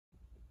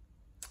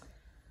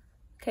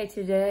Okay,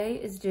 today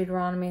is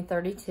Deuteronomy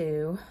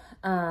 32.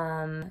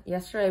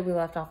 Yesterday we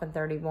left off in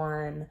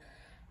 31,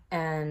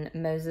 and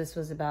Moses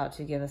was about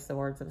to give us the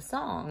words of a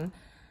song.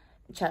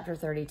 Chapter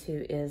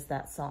 32 is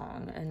that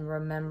song. And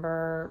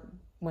remember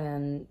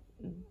when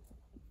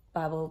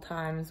Bible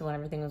times, when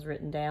everything was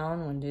written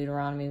down, when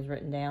Deuteronomy was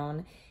written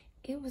down,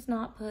 it was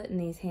not put in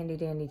these handy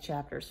dandy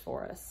chapters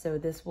for us. So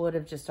this would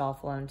have just all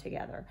flown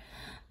together.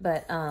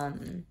 But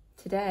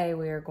today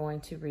we are going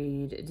to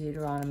read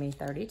Deuteronomy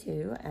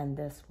 32, and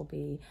this will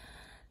be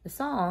the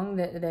song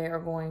that they are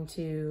going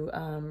to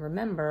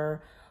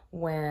remember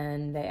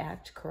when they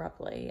act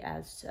corruptly,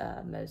 as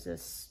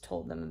Moses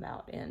told them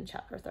about in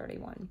chapter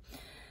 31.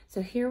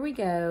 So here we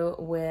go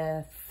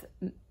with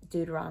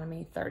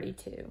Deuteronomy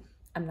 32.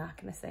 I'm not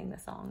going to sing the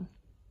song.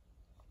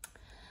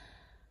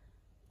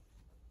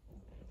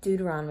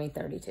 Deuteronomy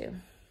 32.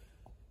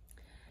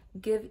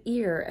 Give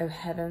ear, O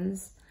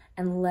heavens,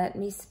 and let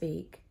me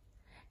speak,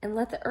 and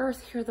let the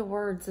earth hear the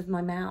words of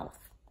my mouth.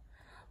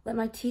 Let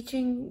my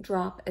teaching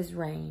drop as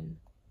rain,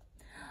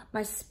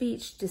 my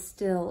speech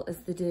distill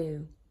as the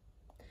dew,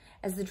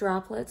 as the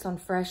droplets on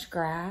fresh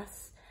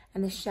grass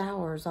and the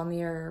showers on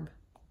the herb.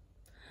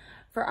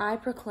 For I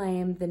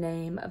proclaim the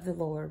name of the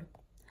Lord.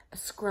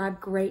 Ascribe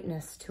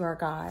greatness to our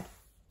God.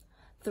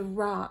 The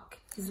rock,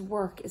 his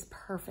work is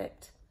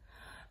perfect,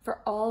 for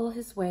all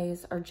his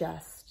ways are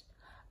just,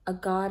 a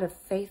God of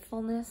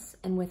faithfulness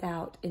and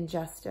without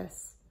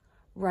injustice.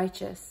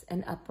 Righteous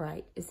and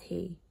upright is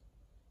he.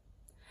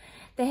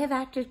 They have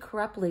acted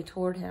corruptly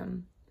toward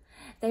him.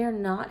 They are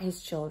not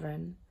his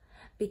children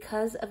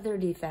because of their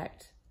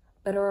defect,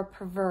 but are a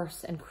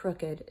perverse and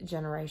crooked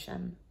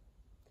generation.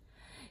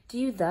 Do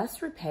you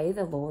thus repay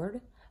the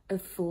Lord, O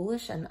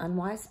foolish and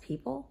unwise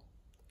people?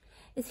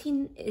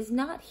 Is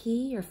not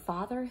he your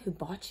father who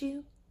bought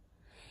you?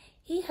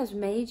 He has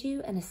made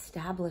you and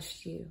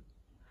established you.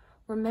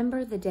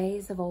 Remember the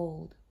days of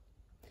old.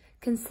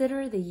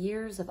 Consider the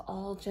years of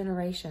all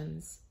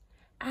generations.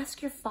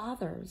 Ask your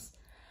father,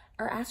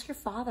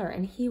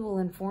 and he will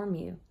inform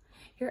you,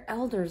 your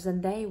elders,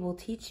 and they will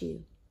teach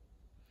you.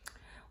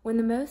 When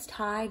the Most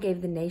High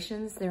gave the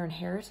nations their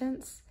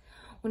inheritance,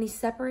 when he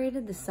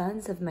separated the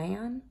sons of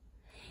man,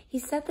 he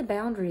set the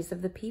boundaries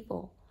of the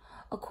people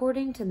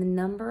according to the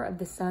number of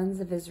the sons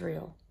of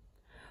Israel.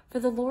 For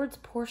the Lord's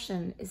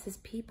portion is his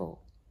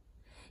people.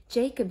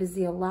 Jacob is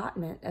the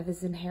allotment of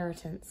his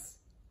inheritance.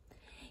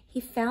 He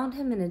found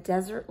him in a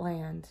desert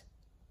land,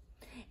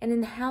 and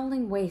in the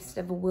howling waste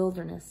of a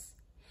wilderness.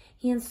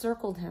 He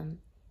encircled him.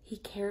 He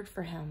cared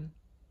for him.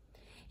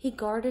 He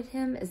guarded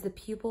him as the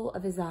pupil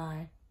of his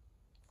eye,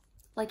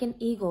 like an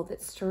eagle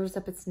that stirs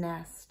up its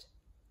nest,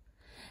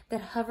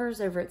 that hovers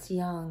over its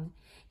young.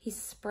 He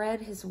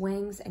spread his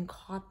wings and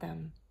caught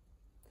them.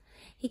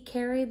 He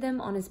carried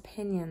them on his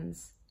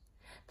pinions.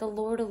 The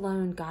Lord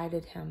alone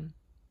guided him,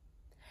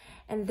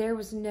 and there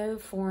was no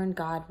foreign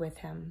god with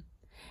him.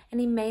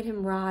 And he made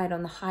him ride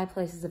on the high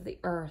places of the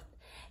earth,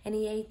 and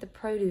he ate the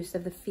produce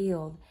of the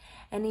field,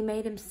 and he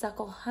made him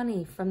suckle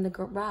honey from the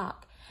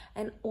rock,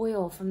 and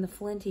oil from the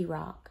flinty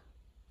rock,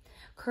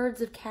 curds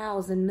of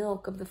cows and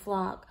milk of the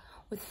flock,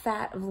 with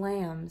fat of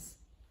lambs,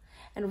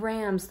 and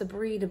rams, the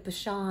breed of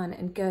Bashan,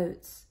 and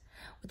goats,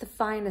 with the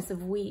finest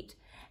of wheat,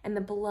 and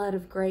the blood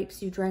of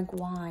grapes you drank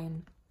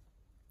wine.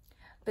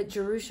 But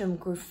Jerusalem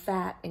grew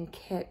fat and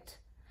kicked.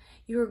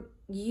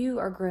 You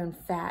are grown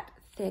fat,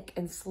 thick,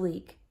 and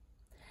sleek.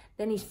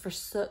 Then he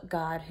forsook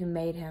God who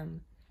made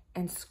him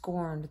and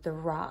scorned the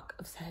rock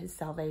of his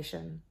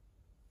salvation.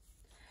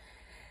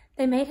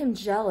 They made him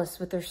jealous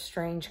with their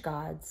strange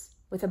gods.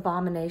 With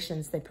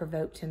abominations they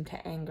provoked him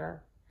to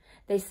anger.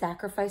 They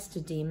sacrificed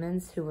to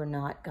demons who were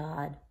not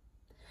God,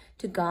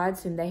 to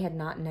gods whom they had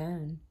not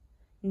known,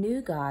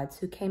 new gods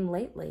who came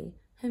lately,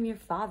 whom your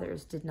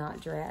fathers did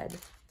not dread.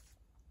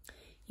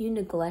 You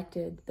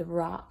neglected the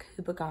rock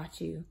who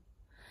begot you,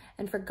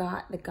 and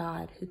forgot the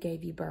God who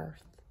gave you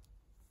birth.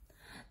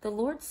 The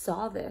Lord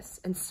saw this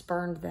and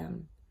spurned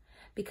them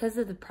because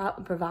of the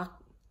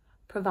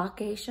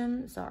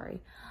provocation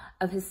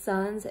of his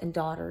sons and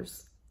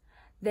daughters.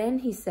 Then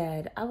he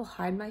said, I will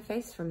hide my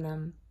face from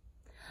them.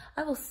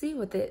 I will see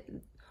what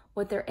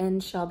their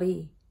end shall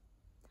be.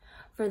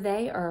 For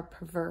they are a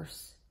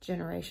perverse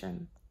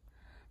generation,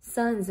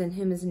 sons in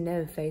whom is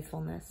no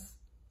faithfulness.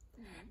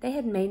 They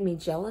had made me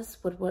jealous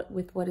with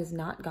what is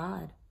not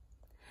God.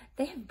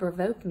 They have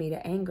provoked me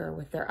to anger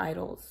with their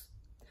idols.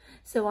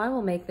 So I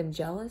will make them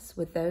jealous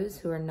with those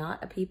who are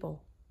not a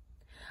people.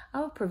 I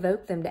will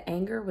provoke them to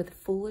anger with a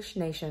foolish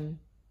nation.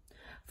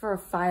 For a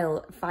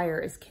fire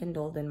is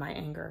kindled in my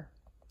anger,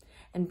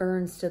 and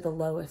burns to the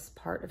lowest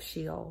part of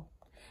Sheol,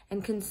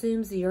 and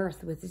consumes the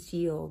earth with its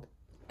yield,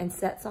 and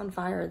sets on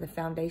fire the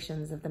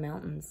foundations of the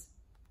mountains.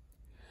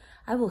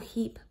 I will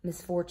heap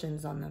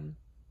misfortunes on them.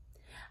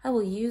 I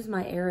will use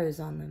my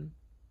arrows on them.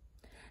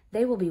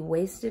 They will be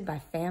wasted by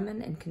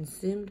famine and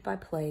consumed by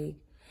plague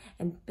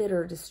and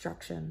bitter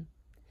destruction.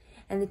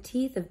 And the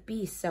teeth of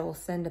beasts I will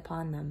send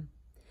upon them,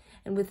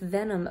 and with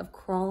venom of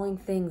crawling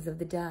things of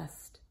the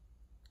dust.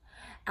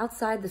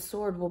 Outside the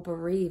sword will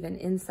bereave, and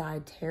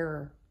inside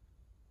terror.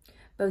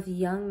 both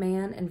young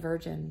man and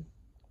virgin,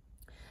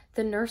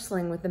 the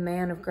nursling with the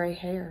man of gray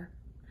hair.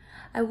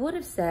 I would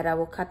have said, I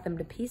will cut them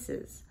to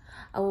pieces.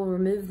 I will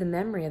remove the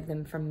memory of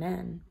them from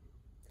men.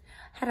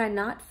 Had I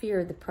not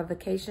feared the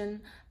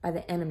provocation by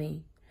the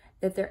enemy,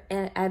 that their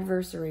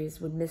adversaries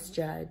would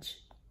misjudge,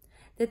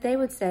 that they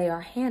would say,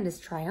 our hand is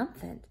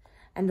triumphant,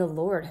 and the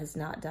Lord has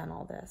not done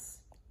all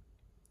this.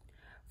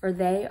 For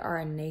they are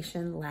a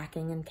nation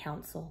lacking in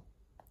counsel,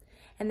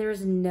 and there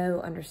is no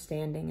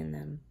understanding in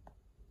them.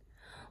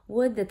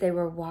 Would that they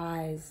were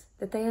wise,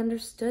 that they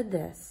understood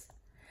this,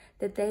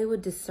 that they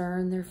would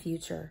discern their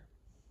future.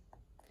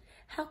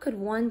 How could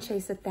one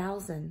chase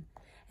 1,000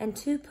 and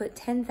two put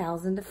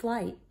 10,000 to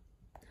flight,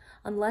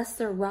 unless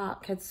their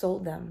rock had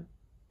sold them,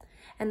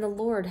 and the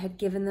Lord had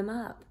given them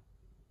up?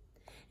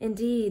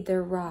 Indeed,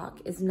 their rock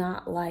is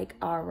not like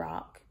our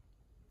rock.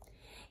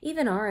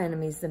 Even our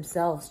enemies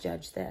themselves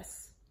judge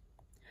this.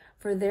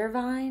 For their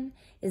vine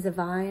is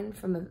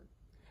from the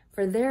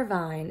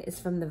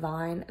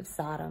vine of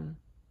Sodom,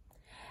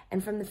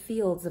 and from the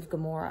fields of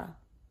Gomorrah.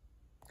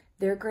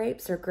 Their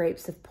grapes are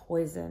grapes of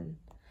poison,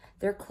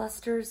 their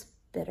clusters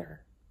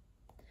bitter.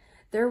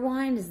 Their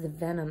wine is the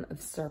venom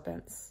of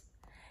serpents,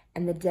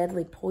 and the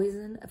deadly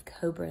poison of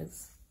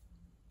cobras.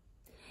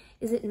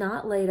 Is it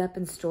not laid up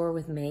in store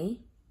with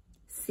me,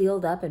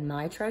 sealed up in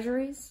my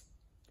treasuries?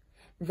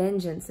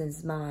 Vengeance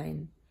is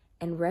mine,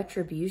 and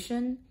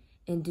retribution,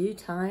 in due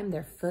time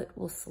their foot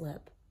will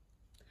slip.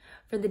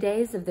 For the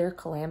days of their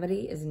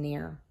calamity is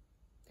near,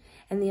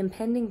 and the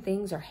impending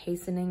things are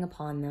hastening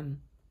upon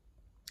them.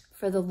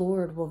 For the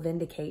Lord will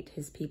vindicate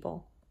his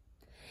people,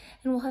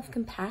 and will have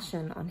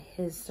compassion on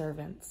his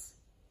servants.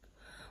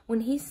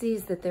 When he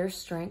sees that their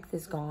strength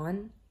is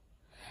gone,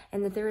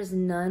 and that there is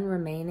none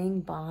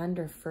remaining bond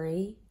or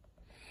free,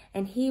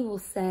 and he will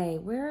say,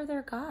 where are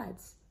their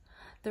gods,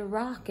 the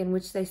rock in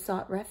which they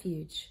sought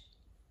refuge?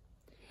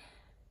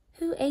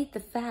 Who ate the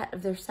fat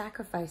of their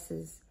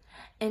sacrifices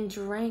and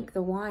drank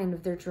the wine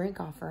of their drink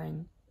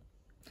offering?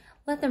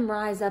 Let them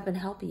rise up and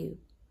help you.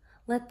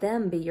 Let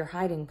them be your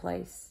hiding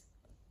place.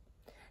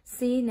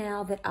 See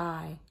now that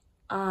I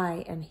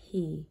am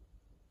he,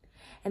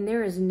 and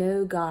there is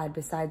no God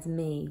besides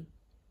me.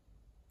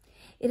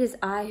 It is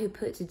I who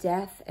put to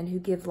death and who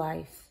give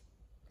life.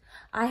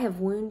 I have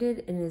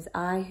wounded, and it is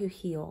I who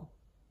heal.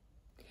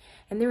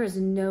 And there is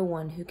no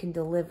one who can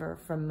deliver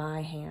from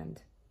my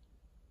hand.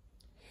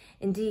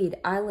 Indeed,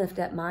 I lift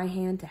up my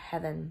hand to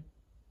heaven,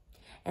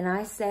 and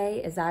I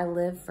say, as I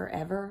live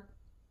forever,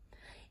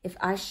 if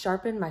I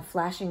sharpen my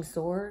flashing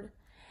sword,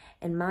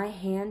 and my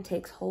hand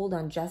takes hold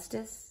on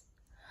justice,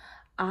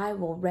 I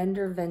will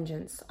render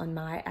vengeance on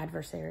my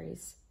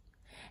adversaries,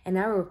 and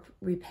I will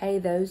repay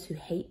those who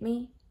hate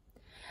me.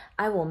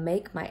 I will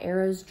make my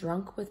arrows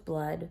drunk with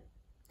blood,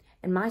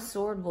 and my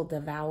sword will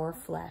devour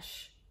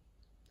flesh.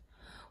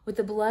 With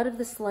the blood of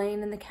the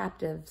slain and the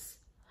captives,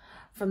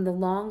 from the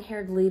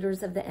long-haired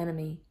leaders of the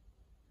enemy,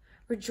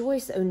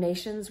 rejoice, O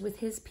nations, with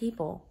his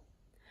people,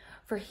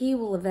 for he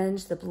will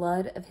avenge the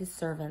blood of his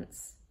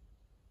servants,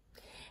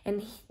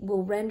 and he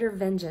will render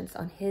vengeance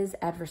on his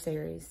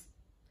adversaries,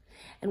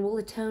 and will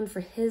atone for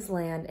his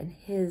land and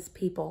his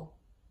people.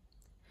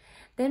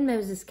 Then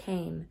Moses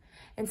came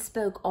and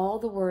spoke all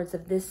the words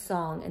of this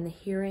song in the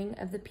hearing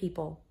of the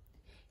people,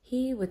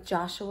 he with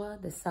Joshua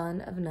the son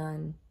of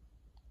Nun.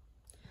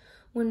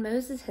 When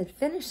Moses had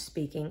finished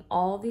speaking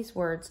all these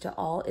words to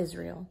all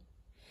Israel,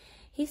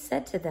 he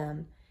said to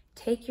them,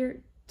 Take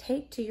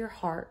to your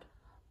heart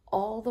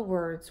all the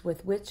words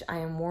with which I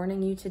am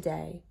warning you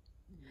today,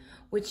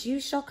 which you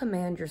shall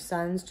command your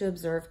sons to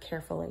observe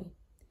carefully,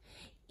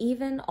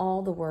 even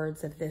all the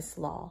words of this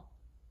law.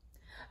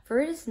 For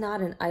it is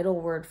not an idle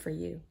word for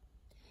you.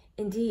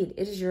 Indeed,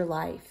 it is your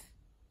life.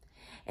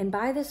 And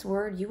by this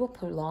word you will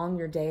prolong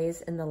your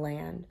days in the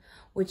land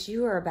which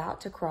you are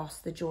about to cross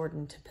the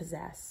Jordan to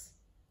possess.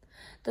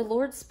 The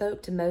Lord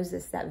spoke to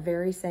Moses that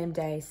very same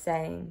day,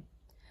 saying,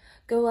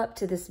 Go up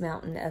to this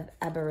mountain of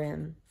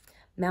Abarim,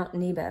 Mount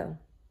Nebo,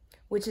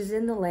 which is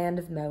in the land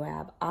of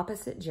Moab,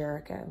 opposite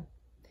Jericho,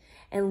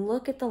 and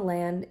look at the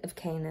land of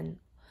Canaan,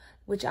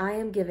 which I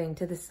am giving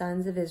to the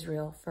sons of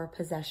Israel for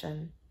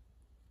possession.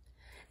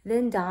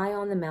 Then die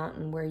on the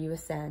mountain where you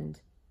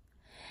ascend,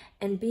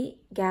 and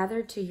be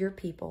gathered to your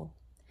people,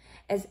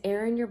 as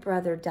Aaron your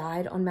brother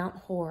died on Mount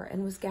Hor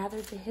and was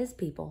gathered to his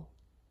people.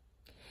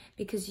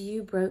 Because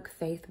you broke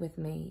faith with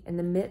me in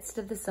the midst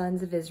of the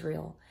sons of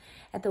Israel,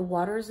 at the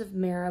waters of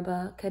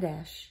Meribah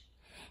Kadesh,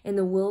 in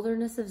the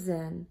wilderness of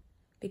Zin,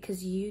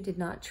 because you did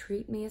not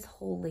treat me as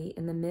holy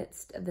in the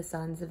midst of the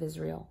sons of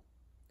Israel.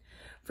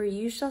 For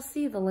you shall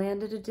see the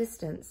land at a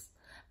distance,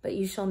 but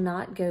you shall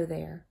not go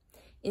there,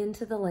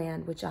 into the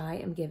land which I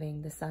am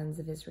giving the sons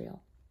of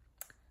Israel.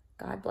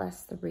 God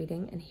bless the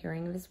reading and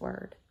hearing of his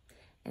word,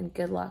 and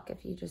good luck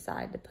if you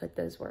decide to put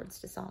those words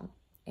to song.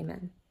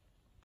 Amen.